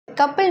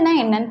கப்பிள்னா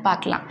என்னன்னு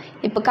பார்க்கலாம்.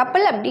 இப்போ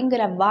கப்பிள்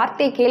அப்படிங்கிற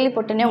வார்த்தையை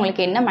கேள்விப்பட்டோன்னே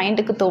உங்களுக்கு என்ன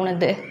மைண்டுக்கு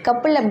தோணுது?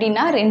 கப்பிள்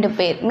அப்படின்னா 2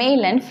 பேர்,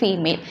 மேல் அண்ட்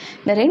ஃபீமேல்.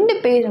 இந்த 2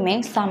 பேருமே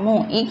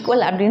சமம்,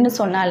 ஈக்குவல் அப்படின்னு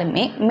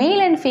சொன்னாலுமே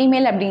மேல் அண்ட்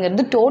ஃபீமேல்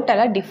அப்படிங்கிறது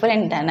டோட்டலாக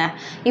டிஃப்ரெண்ட் தானே.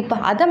 இப்போ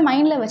அதை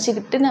மைண்டில்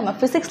வச்சுக்கிட்டு நம்ம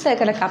ஃபிசிக்ஸில்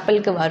இருக்கிற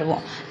கப்பிளுக்கு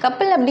வருவோம்.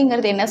 கப்பிள்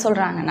அப்படிங்கிறது என்ன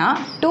சொல்கிறாங்கன்னா,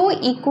 2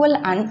 equal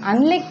and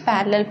unlike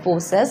parallel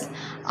forces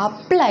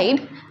applied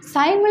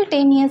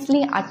simultaneously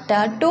at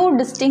 2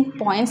 distinct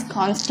points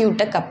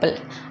constitute a couple.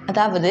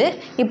 அதாவது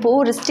இப்போது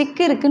ஒரு ஸ்டிக்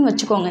இருக்குதுன்னு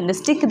வச்சுக்கோங்க. இந்த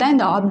ஸ்டிக் தான்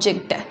இந்த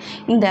ஆப்ஜெக்ட்.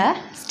 இந்த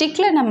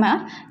ஸ்டிக்கில் நம்ம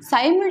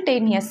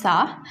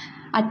சைமல்டேனியஸாக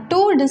அட்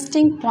 2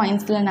 distinct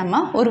பாயிண்ட்ஸில்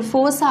நம்ம ஒரு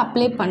ஃபோர்ஸை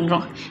அப்ளை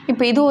பண்ணுறோம்.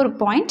 இப்போ இது ஒரு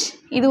பாயிண்ட்,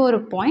 இது ஒரு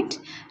பாயிண்ட்.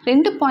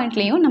 2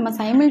 பாயிண்ட்லேயும் நம்ம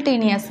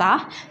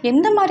சைமல்டேனியஸாக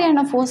எந்த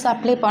மாதிரியான ஃபோர்ஸ்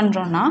அப்ளை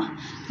பண்ணுறோன்னா,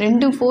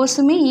 2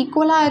 ஃபோர்ஸுமே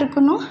ஈக்குவலாக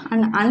இருக்கணும்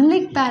அண்ட்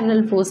அன்லைக்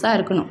பேரலல் ஃபோர்ஸாக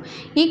இருக்கணும்.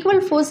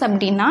 ஈக்குவல் ஃபோர்ஸ்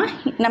அப்படின்னா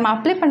நம்ம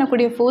அப்ளை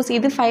பண்ணக்கூடிய ஃபோர்ஸ்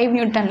இது 5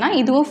 நியூட்டன்னா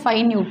இதுவும்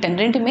 5 நியூட்டன்,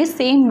 ரெண்டுமே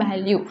சேம்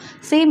வேல்யூ,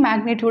 சேம்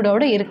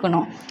மேக்னிடியூடோடு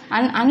இருக்கணும்.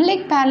 அண்ட்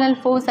அன்லைக் பேரலல்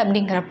ஃபோர்ஸ்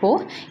அப்படிங்கிறப்போ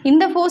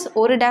இந்த ஃபோர்ஸ்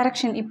ஒரு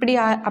டைரக்ஷன் இப்படி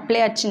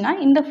அப்ளை ஆச்சுன்னா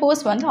இந்த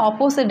ஃபோர்ஸ் வந்து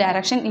ஆப்போசிட்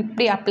டைரக்ஷன்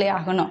இப்படி அப்ளை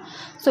ஆகணும்.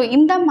 ஸோ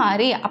இந்த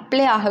மாதிரி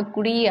அப்ளை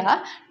ஆகக்கூடிய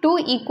 2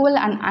 equal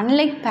and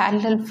unlike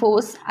parallel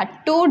force at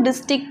 2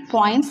 distinct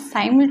points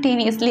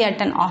simultaneously at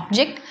an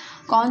object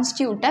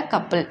constitute a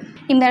couple.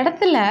 இந்த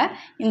இடத்துல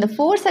இந்த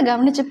ஃபோர்ஸை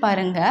கவனித்து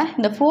பாருங்கள்.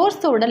 இந்த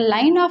ஃபோர்ஸோட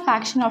line of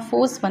action of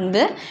force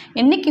வந்து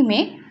என்றைக்குமே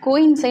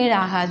கோயின்சைட்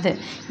ஆகாது.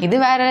 இது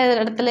வேறு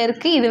இடத்துல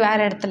இருக்குது, இது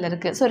வேறு இடத்துல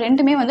இருக்குது. ஸோ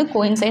ரெண்டுமே வந்து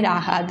கோயின்சைட்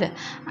ஆகாது.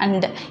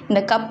 அண்ட்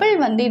இந்த கப்பிள்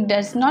வந்து it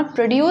does not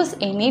produce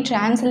any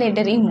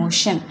translatory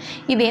motion.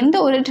 இது எந்த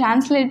ஒரு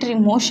டிரான்ஸ்லேட்டரி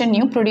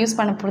மோஷனையும் ப்ரொடியூஸ்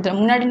பண்ண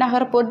போகிறதில்ல. முன்னாடி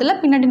நகர போகிறதில்ல,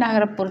 பின்னாடி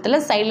நகர போகிறதில்ல,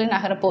 சைடில்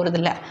நகர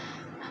போகிறதில்ல.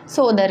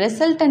 So the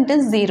resultant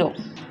is 0.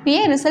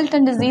 ஏன்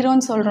ரிசல்டன்ட்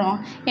 0ன்னு சொல்கிறோம்?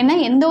 ஏன்னா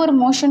எந்த ஒரு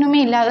மோஷனுமே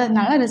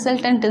இல்லாததுனால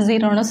ரிசல்டன்ட்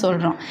 0ன்னு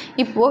சொல்கிறோம்.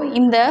 இப்போது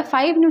இந்த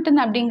 5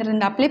 நியூட்டன் அப்படிங்கிற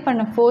இந்த அப்ளை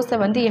பண்ண ஃபோர்ஸை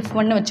வந்து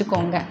F1ன்னு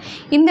வச்சுக்கோங்க.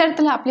 இந்த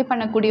இடத்துல அப்ளை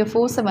பண்ணக்கூடிய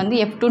ஃபோர்ஸை வந்து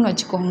F2ன்னு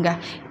வச்சுக்கோங்க.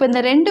 இப்போ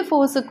இந்த 2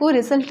 ஃபோர்ஸுக்கும்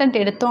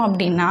ரிசல்டன்ட் எடுத்தோம்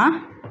அப்படின்னா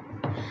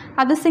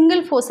அது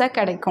சிங்கிள் ஃபோர்ஸாக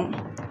கிடைக்கும்.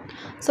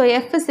 So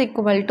F is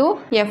equal to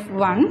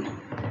F1.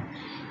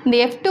 இந்த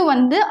F2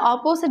 வந்து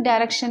ஆப்போசிட்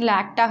டைரக்ஷனில்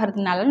ஆக்ட்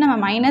ஆகிறதுனால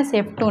நம்ம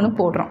 -F2ன்னு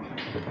போடுறோம்.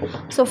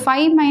 ஸோ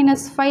 5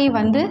 - 5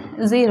 வந்து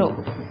 0.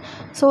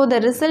 So the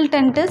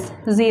resultant is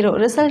 0.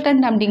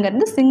 Resultant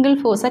அப்படிங்கிறது சிங்கிள்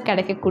ஃபோர்ஸாக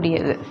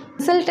கிடைக்கக்கூடியது.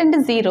 ரிசல்டன்ட்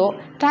 0,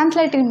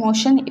 டிரான்ஸ்லேட்டரி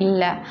மோஷன்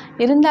இல்லை.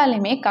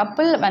 இருந்தாலுமே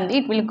கப்பிள் வந்து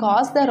it will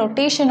cause the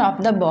rotation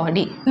of the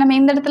பாடி. நம்ம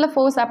இந்த இடத்துல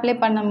ஃபோர்ஸ் அப்ளை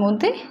பண்ணும்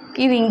போது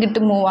இது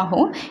இங்கிட்டு மூவ்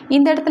ஆகும்,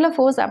 இந்த இடத்துல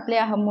ஃபோர்ஸ் அப்ளை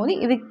ஆகும் போது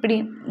இது இப்படி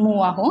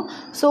மூவ் ஆகும்.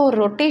 ஸோ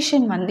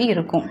ரொட்டேஷன் வந்து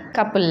இருக்கும்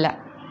கப்பிளில்.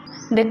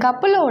 இந்த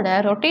கப்பிளோட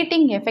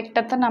ரொட்டேட்டிங்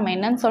எஃபெக்டை தான் நம்ம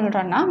என்னன்னு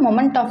சொல்கிறோன்னா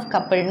மொமெண்ட் ஆஃப்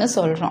கப்பிள்னு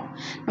சொல்கிறோம்.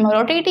 நம்ம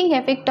ரொட்டேட்டிங்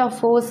எஃபெக்ட் ஆஃப்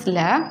ஃபோர்ஸில்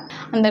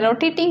அந்த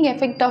rotating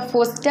effect of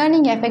force,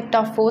 turning effect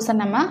of ஃபோர்ஸை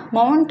நம்ம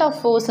மொமெண்ட் ஆஃப்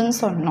ஃபோர்ஸ்ன்னு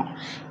சொன்னோம்.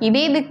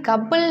 இதே இது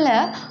கப்பிளில்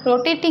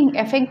ரொட்டேட்டிங்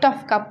எஃபெக்ட்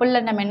ஆஃப்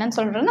கப்பிளில் நம்ம என்னன்னு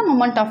சொல்கிறோன்னா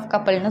மொமெண்ட் ஆஃப்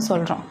கப்பிள்னு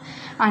சொல்கிறோம்.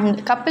 அண்ட்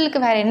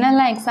கப்பிளுக்கு வேறு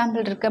என்னெல்லாம்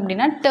எக்ஸாம்பிள் இருக்குது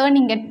அப்படின்னா,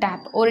 டேர்னிங் எ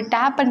டேப். ஒரு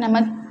டேப்பை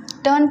நம்ம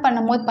டேர்ன்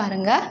பண்ணும்போது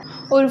பாருங்கள்,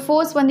 ஒரு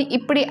ஃபோர்ஸ் வந்து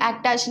இப்படி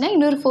ஆக்ட் ஆச்சுன்னா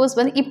இன்னொரு ஃபோர்ஸ்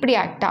வந்து இப்படி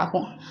ஆக்ட்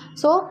ஆகும்.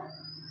 ஸோ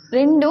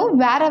ரெண்டும்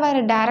வேறு வேறு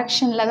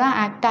டைரக்ஷனில் தான்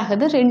ஆக்ட்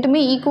ஆகுது. ரெண்டுமே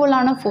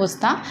ஈக்குவலான ஃபோர்ஸ்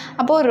தான்.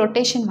 அப்போது ஒரு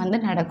ரொட்டேஷன் வந்து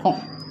நடக்கும்.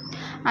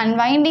 And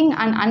winding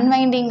and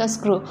unwinding a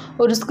screw.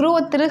 ஒரு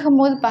ஸ்க்ரூவை திருகும்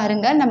போது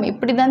பாருங்கள் நம்ம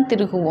இப்படி தான்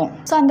திருகுவோம்.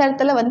 ஸோ அந்த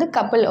இடத்துல வந்து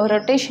கப்பிள் ஒரு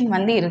ரொட்டேஷன்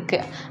வந்து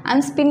இருக்குது.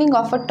 And spinning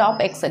of a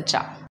top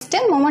etcetera.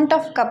 Next moment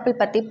of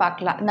couple பற்றி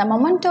பார்க்கலாம். இந்த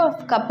மொமெண்ட்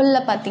ஆஃப்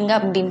கப்பிளில் பார்த்தீங்க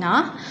அப்படின்னா,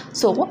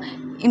 ஸோ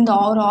இந்த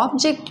ஒரு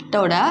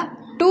ஆப்ஜெக்டோட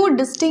 2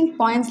 டிஸ்டிங்க்ட்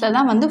பாயிண்ட்ஸில்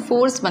தான் வந்து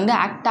ஃபோர்ஸ் வந்து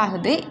ஆக்ட்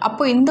ஆகுது.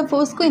 அப்போ இந்த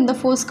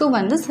ஃபோர்ஸ்க்கும்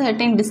வந்து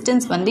சர்டன்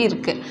டிஸ்டன்ஸ் வந்து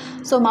இருக்குது.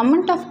 ஸோ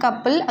மொமெண்ட் ஆஃப்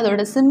கப்பிள்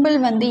அதோட சிம்பிள்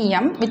வந்து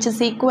M, which is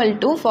equal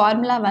to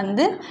formula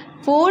வந்து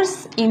force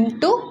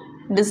into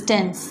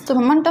distance. So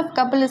moment of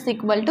couple is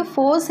equal to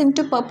force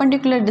into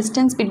perpendicular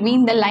distance between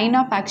the line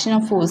of action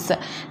of force.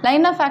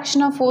 Line of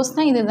action of force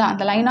na இதுதான்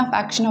the line of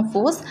action of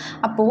force.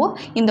 அப்போ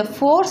இந்த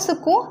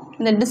ஃபோர்ஸுக்கும்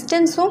இந்த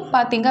டிஸ்டன்ஸும்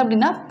பார்த்தீங்க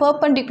அப்படின்னா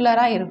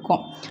பர்பண்டிகுலராக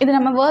இருக்கும். இது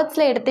நம்ம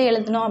வேர்ட்ஸில் எடுத்து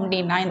எழுதணும்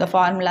அப்படின்னா இந்த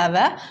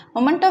ஃபார்முலாவை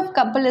moment of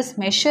couple is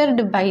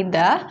measured by the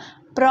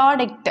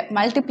product,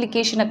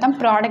 மல்டிப்ளிகேஷனை தான்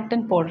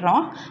ப்ராடக்ட்னு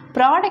போடுறோம்.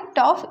 Product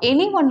of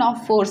any one of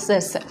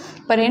forces.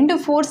 இப்போ 2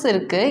 ஃபோர்ஸ்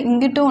இருக்குது,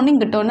 இங்கிட்ட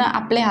ஒன்று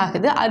அப்ளை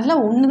ஆகுது,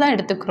 அதில் ஒன்று தான்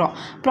எடுத்துக்கிறோம்.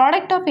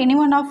 Product of any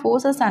one of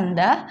forces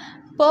and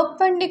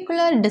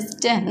perpendicular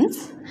distance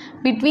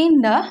between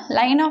the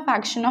line of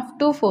action of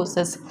 2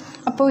 forces.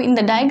 அப்போது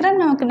இந்த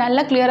டயக்ராம் நமக்கு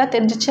நல்லா கிளியராக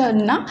தெரிஞ்சிச்சு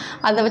அப்படின்னா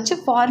அதை வச்சு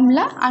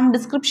ஃபார்முலா அண்ட்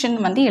டிஸ்கிரிப்ஷன்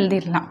வந்து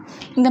எழுதிடலாம்.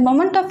 இந்த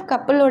மொமெண்ட் ஆஃப்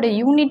கப்பிளோட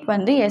யூனிட்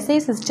வந்து SI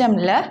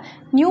சிஸ்டமில்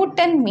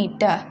நியூட்டன்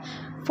மீட்டர்.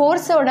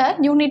 ஃபோர்ஸோட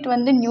யூனிட்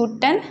வந்து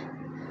நியூட்டன்,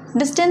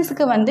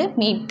 டிஸ்டன்ஸுக்கு வந்து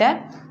மீட்டர்.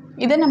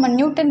 இதை நம்ம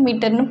நியூட்டன்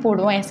மீட்டர்னு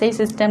போடுவோம் SI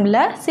சிஸ்டமில்.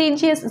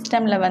 CGS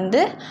சிஸ்டமில் வந்து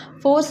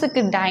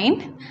ஃபோர்ஸுக்கு டைன்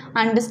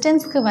அண்ட்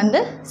டிஸ்டன்ஸுக்கு வந்து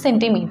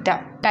சென்டிமீட்டர்,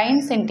 டைன்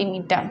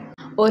சென்டிமீட்டர்.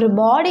 ஒரு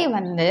பாடி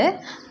வந்து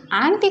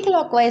ஆன்டி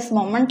கிளாக் வைஸ்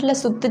மொமெண்ட்டில்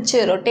சுற்றுச்சு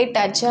ரொட்டேட்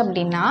ஆச்சு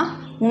அப்படின்னா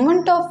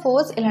மொமெண்ட் ஆஃப்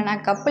ஃபோர்ஸ் இல்லைனா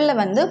கப்பலில்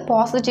வந்து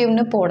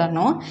பாசிட்டிவ்னு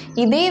போடணும்.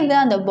 இதே இது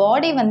அந்த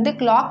பாடி வந்து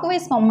கிளாக்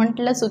வைஸ்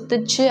மொமெண்ட்டில்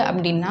சுற்றுச்சு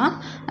அப்படின்னா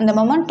அந்த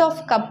மொமெண்ட்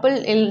ஆஃப் கப்பல்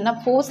இல்லைனா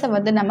ஃபோர்ஸை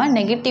வந்து நம்ம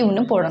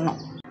நெகட்டிவ்னு போடணும்.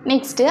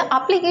 நெக்ஸ்ட்டு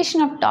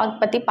அப்ளிகேஷன் ஆஃப் டார்க்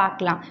பற்றி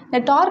பார்க்கலாம். இந்த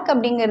டார்க்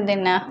அப்படிங்கிறது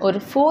என்ன? ஒரு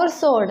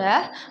ஃபோர்ஸோட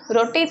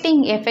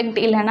ரொட்டேட்டிங் எஃபெக்ட்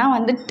இல்லைனா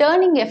வந்து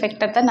டேர்னிங்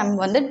எஃபெக்டை தான் நம்ம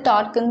வந்து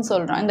டார்க்குன்னு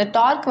சொல்கிறோம். இந்த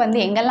டார்க் வந்து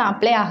எங்கெல்லாம்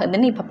அப்ளை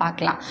ஆகுதுன்னு இப்போ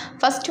பார்க்கலாம்.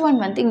 ஃபர்ஸ்ட் ஒன்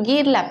வந்து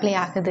கீரில் அப்ளை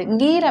ஆகுது.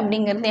 கீர்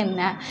அப்படிங்கிறது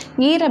என்ன?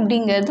 கீர்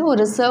அப்படிங்கிறது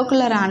ஒரு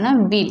சர்க்குலரான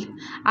வீல்.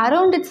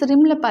 அரௌண்ட் இட்ஸ்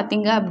ரிம்மில்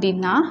பார்த்தீங்க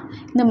அப்படின்னா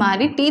இந்த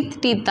மாதிரி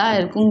டீத்தாக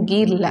இருக்கும்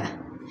கீரில்.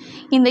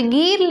 இந்த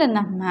கீரில்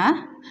நம்ம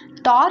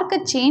டார்க்கை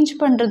சேஞ்ச்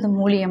பண்ணுறது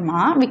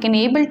மூலியமாக we can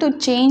able to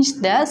change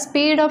the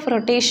speed of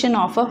rotation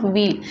of a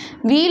wheel.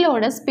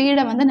 வீலோட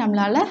ஸ்பீடை வந்து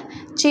நம்மளால்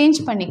சேஞ்ச்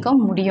பண்ணிக்க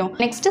முடியும்.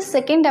 நெக்ஸ்ட்டு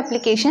செகண்ட்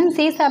அப்ளிகேஷன்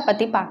சீசா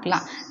பற்றி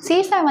பார்க்கலாம்.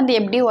 சீசா வந்து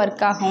எப்படி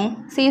ஒர்க் ஆகும்?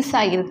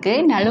 சீசா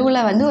இருக்குது,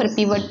 நடுவில் வந்து ஒரு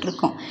பிவட்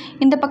இருக்கும்.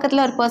 இந்த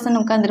பக்கத்தில் ஒரு பர்சன்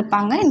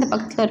உட்காந்துருப்பாங்க, இந்த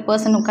பக்கத்தில் ஒரு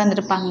பர்சன்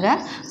உட்காந்துருப்பாங்க.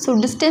 ஸோ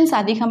டிஸ்டன்ஸ்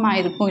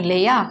அதிகமாக இருக்கும்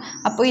இல்லையா?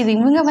 அப்போ இது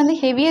இவங்க வந்து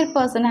ஹெவியர்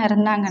பர்சனாக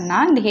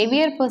இருந்தாங்கன்னா இந்த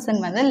ஹெவியர்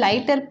பர்சன் வந்து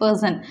லைட்டர்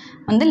பர்சன்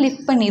வந்து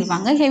லிஃப்ட்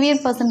பண்ணிடுவாங்க,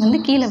 ஹெவியர் பர்சன் வந்து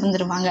கீழே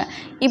வந்துடுவாங்க.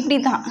 இப்படி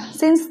தான்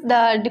சின்ஸ் த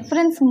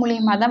டிஃப்ரென்ஸ்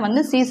மூலியமாக தான்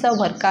வந்து சீசா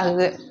ஒர்க்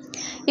ஆகுது.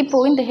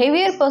 இப்போது இந்த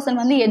ஹெவியர் பர்சன்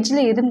வந்து எட்ஜில்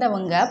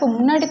இருந்தவங்க இப்போ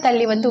முன்னாடி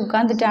தள்ளி வந்து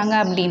உட்காந்துட்டாங்க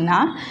அப்படின்னா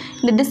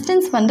இந்த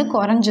டிஸ்டன்ஸ் வந்து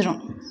குறைஞ்சிரும்.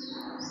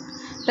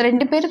 இந்த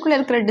ரெண்டு பேருக்குள்ளே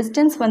இருக்கிற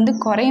டிஸ்டன்ஸ் வந்து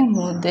குறையும்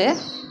போது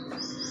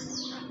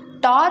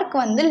டார்க்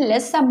வந்து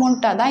லெஸ்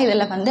அமௌண்ட்டாக தான்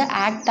இதில் வந்து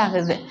ஆக்ட்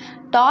ஆகுது.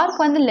 டார்க்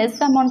வந்து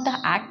லெஸ்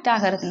அமௌண்ட்டாக ஆக்ட்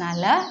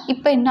ஆகிறதுனால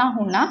இப்போ என்ன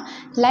ஆகும்னா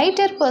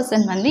லைட்டர்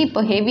பர்சன் வந்து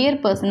இப்போ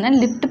ஹெவியர் பர்சனை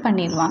லிஃப்ட்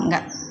பண்ணிடுவாங்க.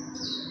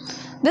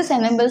 This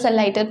enables a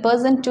lighter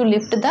person to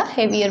lift the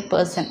heavier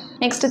person.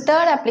 Next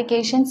third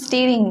application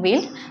steering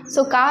wheel.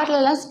 So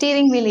கார்லலாம்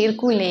steering wheel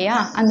இருக்கும் இல்லையா?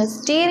 அந்த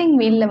ஸ்டீரிங்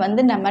வீலில்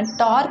வந்து நம்ம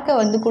டார்க்கை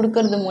வந்து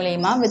கொடுக்கறது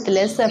மூலயமா வித்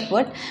லெஸ்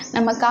எஃபர்ட்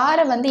நம்ம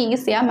காரை வந்து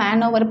ஈஸியாக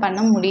மேனோவர்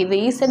பண்ண முடியுது,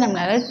 ஈஸியாக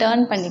நம்மளால்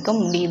டேர்ன் பண்ணிக்க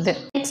முடியுது.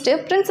 நெக்ஸ்ட்டு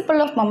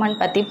பிரின்சிபல் ஆஃப் மொமெண்ட்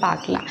பற்றி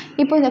பார்க்கலாம்.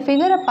 இப்போ இந்த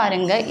ஃபிகரை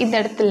பாருங்கள். இந்த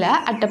இடத்துல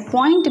அட் அ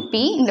பாயிண்ட்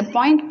பி, இந்த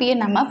பாயிண்ட் பியை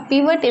நம்ம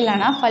பிவட்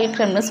இல்லைனா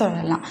ஃபல்க்ரம்னு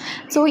சொல்லலாம்.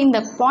 ஸோ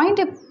இந்த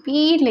பாயிண்ட்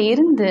பியில்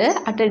இருந்து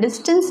அட் அ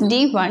டிஸ்டன்ஸ்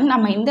d1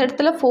 நம்ம இந்த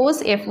இடத்துல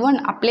ஃபோர்ஸ் F1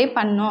 அப்ளை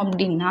பண்ணோம்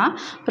அப்படின்னா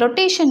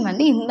ரொட்டேஷன்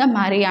வந்து இந்த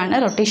மாதிரியான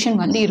ரொட்டேஷன்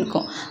வந்து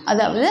இருக்கும்.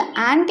 அதாவது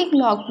ஆன்டி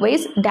கிளாக்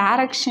வைஸ்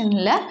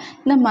டைரக்ஷனில்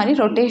இந்த மாதிரி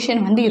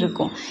ரொட்டேஷன் வந்து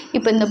இருக்கும்.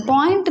 இப்போ இந்த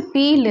point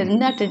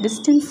பியிலிருந்து at a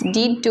distance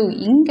d2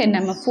 இங்கே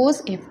நம்ம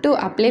ஃபோர்ஸ் F2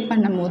 அப்ளை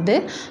பண்ணும் போது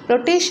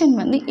ரொட்டேஷன்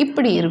வந்து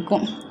இப்படி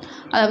இருக்கும்.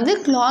 அதாவது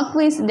கிளாக்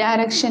வைஸ்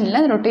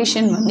டைரக்ஷனில்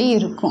ரொட்டேஷன் வந்து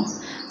இருக்கும்.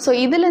 ஸோ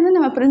இதுலேருந்து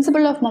நம்ம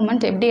பிரின்சிபல் ஆஃப்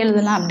மொமெண்ட் எப்படி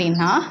எழுதலாம்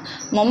அப்படின்னா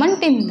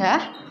moment in the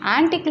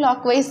anti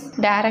clockwise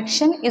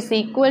direction is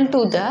equal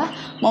to the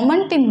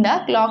moment in the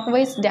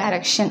clockwise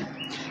direction.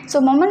 So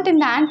moment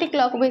in the anti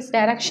clockwise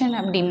direction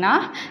அப்படின்னா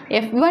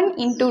F1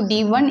 into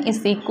D1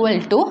 is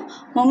equal to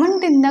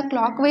moment in the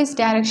clockwise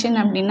direction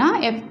அப்படின்னா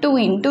F2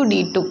 into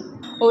D2.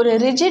 ஒரு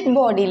rigid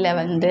பாடியில்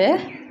வந்து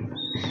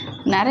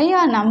நிறையா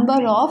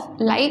number of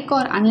like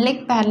R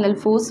unlike parallel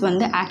force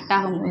வந்து act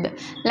ஆகும்போது,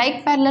 like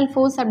parallel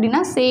force அப்படின்னா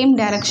same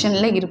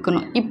டைரக்ஷனில்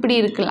இருக்கணும், இப்படி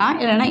இருக்கலாம்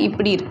இல்லைனா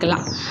இப்படி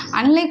இருக்கலாம்.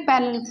 அன்லைக்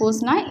பேரலல்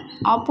ஃபோர்ஸ்னால்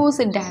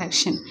ஆப்போசிட்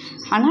டைரக்ஷன்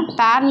ஆனால்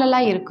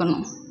பேரலாக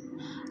இருக்கணும்.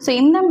 ஸோ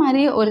இந்த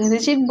மாதிரி ஒரு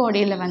ரிஜிட்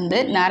பாடியில் வந்து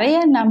நிறைய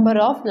number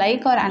of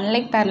like R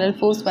unlike parallel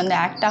force வந்து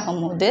ஆக்ட்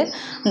ஆகும்போது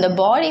அந்த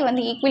பாடி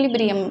வந்து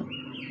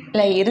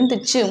ஈக்விலிபிரியமில்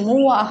இருந்துச்சு,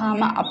 மூவ்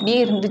ஆகாமல் அப்படியே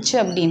இருந்துச்சு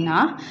அப்படின்னா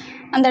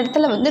அந்த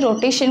இடத்துல வந்து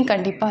ரொட்டேஷன்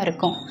கண்டிப்பாக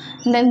இருக்கும்.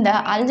 இந்த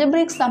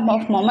algebraic sum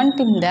of moment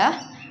in the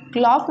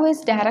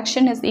clockwise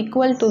direction is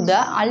equal to the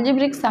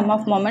algebraic sum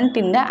of moment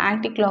in the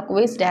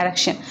anti-clockwise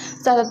direction.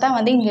 So அதை தான்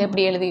வந்து இங்கே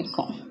எப்படி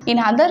எழுதியிருக்கோம். In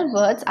other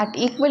words, at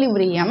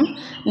equilibrium,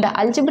 the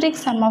algebraic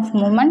sum of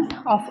moment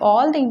of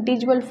all the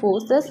individual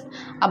forces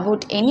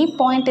about any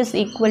point is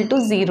equal to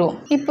 0.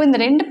 இப்போ இந்த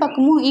ரெண்டு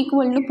பக்கமும்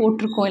ஈக்குவல்னு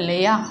போட்டிருக்கோம்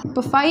இல்லையா?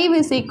 இப்போ 5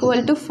 is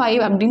equal to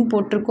 5 அப்படின்னு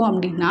போட்டிருக்கோம்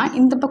அப்படின்னா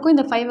இந்த பக்கம்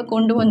இந்த 5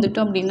 கொண்டு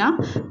வந்துட்டோம் அப்படின்னா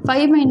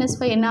 5 minus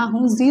 5 என்ன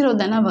ஆகும்? 0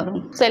 தானே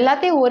வரும். ஸோ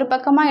எல்லாத்தையும் ஒரு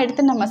பக்கமாக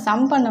எடுத்து நம்ம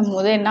சம் பண்ணும்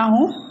போது என்ன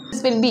ஆகும்?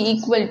 This will be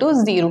equal to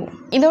 0.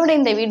 இதோட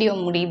இந்த வீடியோ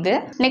முடியுது.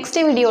 நெக்ஸ்ட்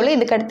வீடியோவில்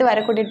இதுக்கு அடுத்து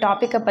வரக்கூடிய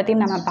டாப்பிக்கை பற்றி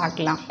நம்ம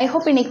பார்க்கலாம். ஐ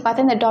ஹோப் இன்னைக்கு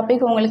பார்த்து இந்த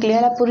டாபிக் உங்களுக்கு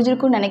கிளியராக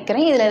புரிஞ்சிருக்கும்னு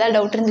நினைக்கிறேன். இதில் ஏதாவது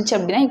டவுட் இருந்துச்சு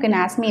அப்படின்னா you can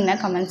ask me in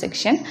comment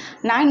section.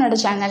 நான் என்னோட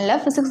சேனலில்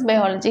ஃபிசிக்ஸ்,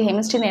 பயாலஜி,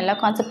 கெமிஸ்ட்ரின்னு எல்லா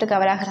கான்செப்ட்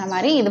கவர் ஆகிற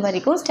மாதிரி இது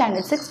வரைக்கும்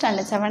ஸ்டாண்டர்ட் 6,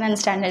 ஸ்டாண்டர்ட் 7 அண்ட்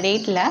ஸ்டாண்டர்ட்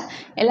 8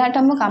 எல்லா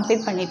டேர்மும்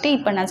கம்ப்ளீட் பண்ணிவிட்டு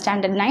இப்போ நான்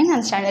standard 9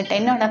 and standard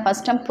 10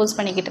 first time post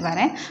பண்ணிக்கிட்டு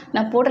வரேன்.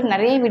 நான் போடுற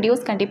நிறைய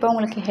வீடியோஸ் கண்டிப்பாக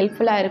உங்களுக்கு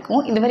ஹெல்ப்ஃபுல்லாக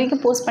இருக்கும். இது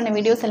வரைக்கும் போஸ்ட் பண்ண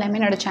வீடியோஸ்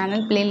எல்லாமே என்னோட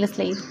சேனல்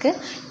பிளேலிஸ்ட்டில் இருக்குது.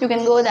 You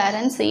can go there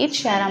and see it,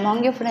 share among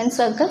your friends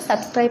circle,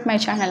 subscribe my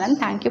channel and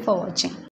thank you for watching.